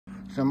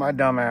So my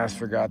dumbass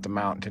forgot the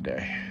mount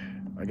today.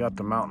 I got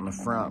the mount in the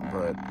front,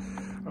 but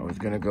I was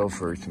gonna go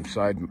for some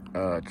side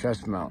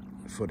chest mount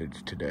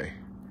footage today.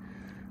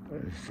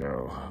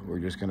 So we're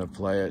just gonna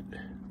play it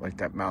like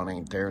that mount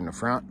ain't there in the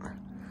front,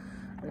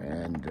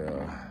 and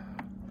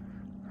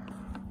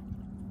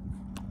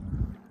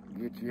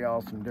get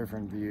y'all some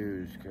different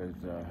views, because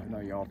I know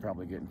y'all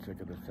probably getting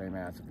sick of the same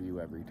ass view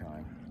every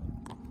time.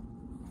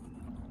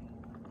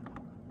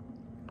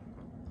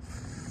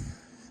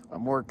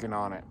 I'm working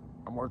on it.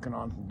 I'm working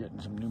on getting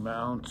some new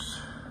mounts.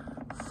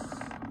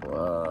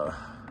 Well,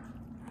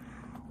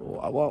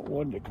 I want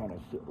one to kind of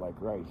sit like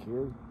right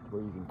here,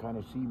 where you can kind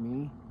of see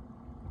me.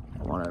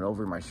 I want it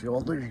over my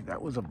shoulder.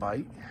 That was a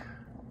bite.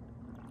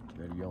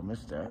 Bet y'all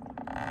missed that.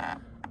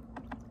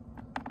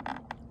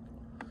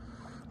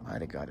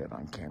 Might have got it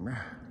on camera.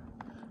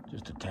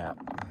 Just a tap.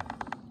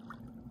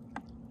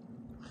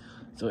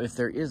 So if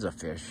there is a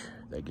fish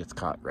that gets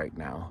caught right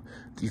now,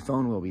 the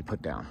phone will be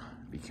put down,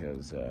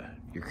 because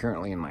you're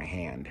currently in my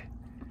hand.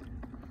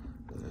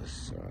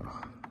 So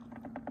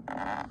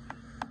I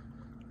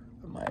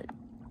might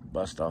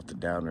bust off the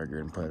downrigger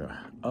and put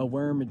a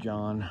wormage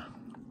on.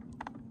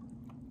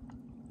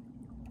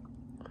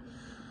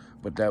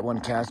 But that one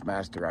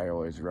Castmaster I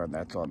always run,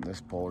 that's on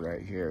this pole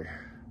right here,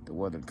 the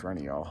one in front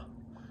of y'all.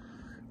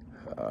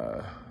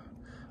 I've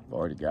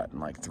already gotten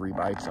like 3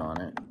 bites on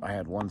it. I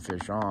had 1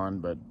 fish on,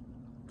 but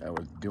I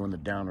was doing the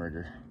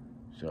downrigger,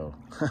 so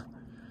I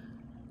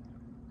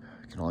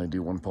can only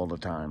do 1 pull at a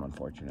time,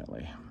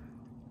 unfortunately.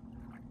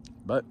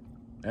 But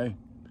hey,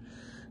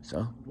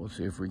 so we'll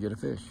see if we get a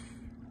fish.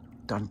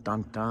 Dun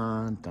dun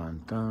dun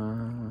dun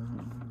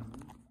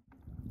dun.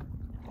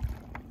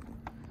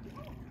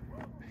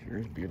 Sure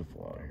is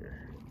beautiful out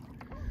here.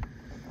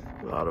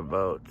 A lot of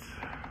boats.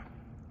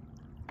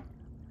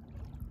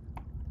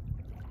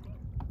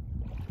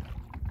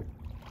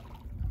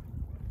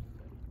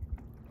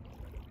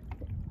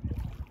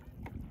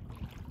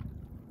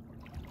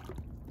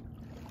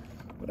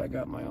 But I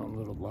got my own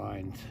little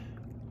lines.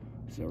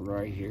 So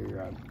right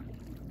here, I'm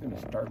gonna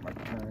start my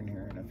turn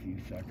here in a few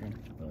seconds,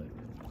 but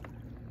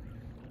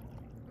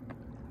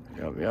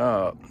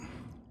yup.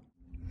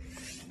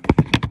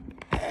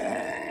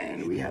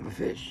 And we have a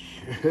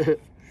fish.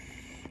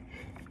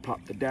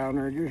 Pop the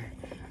downrigger,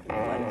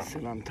 let it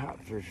sit on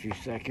top for a few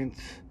seconds,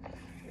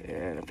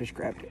 and a fish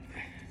grabbed it.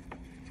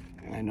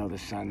 And I know the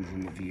sun's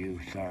in the view,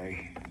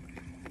 sorry.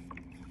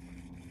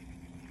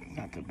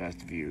 Not the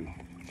best view.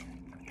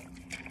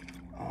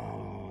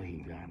 Oh, he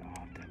got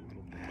off, that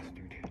little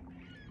bastard.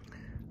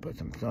 Put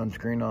some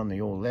sunscreen on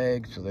the old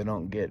legs so they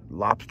don't get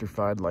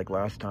lobster-fied like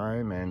last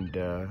time, and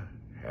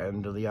head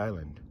into the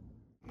island.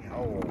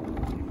 Oh.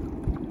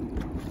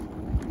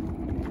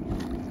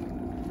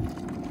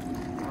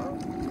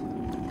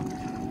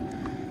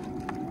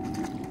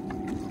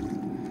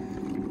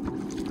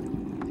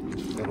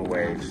 Little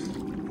waves.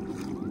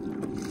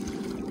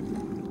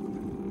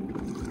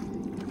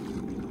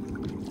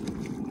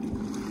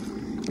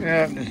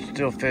 Yeah, I'm just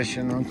still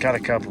fishing. I've caught a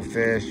couple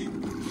fish.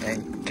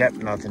 Ain't kept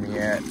nothing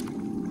yet.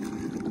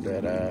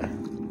 But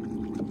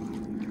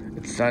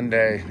it's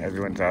Sunday.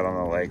 Everyone's out on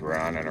the lake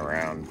running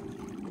around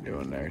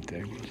doing their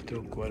thing. There's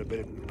still quite a bit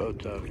of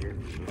boats out here.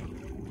 So.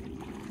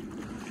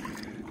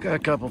 Got a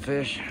couple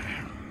fish.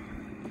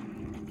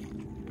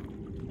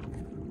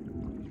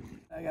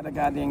 I got a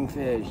goddamn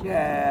fish.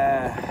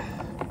 Yeah.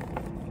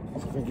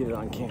 Let's see if I can get it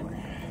on camera.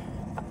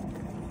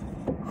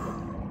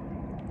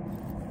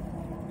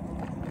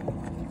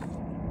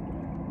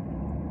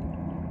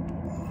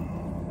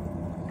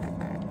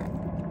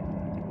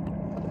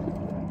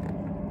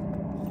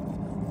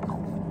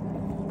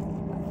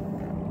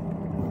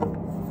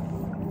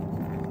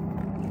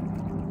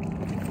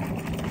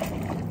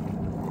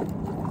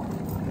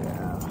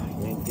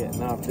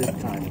 Getting off this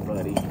time,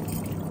 buddy.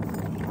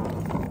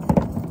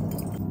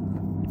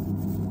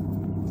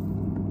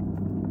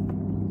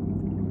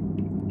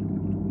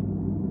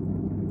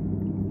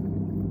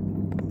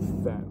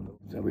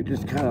 So we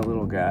just caught a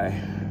little guy.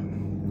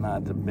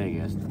 Not the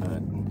biggest,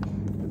 but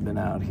we've been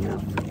out here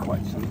for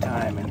quite some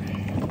time, and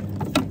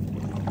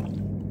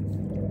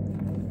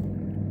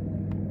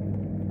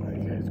there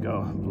you guys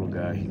go, little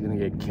guy. He's gonna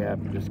get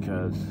kept just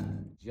cause.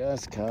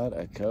 Just caught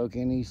a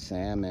kokanee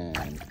salmon.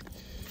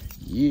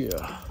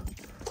 Yeah.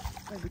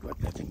 I think what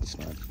that thing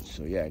smells.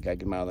 So yeah, I gotta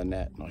get him out of the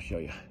net and I'll show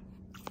you.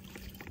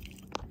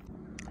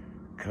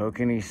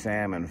 Kokanee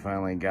salmon,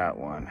 finally got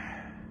one.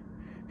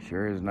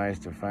 Sure is nice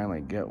to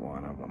finally get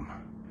one of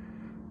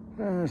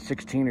them.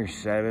 16 or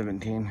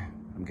 17,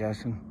 I'm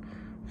guessing.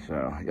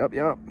 So,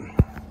 yup.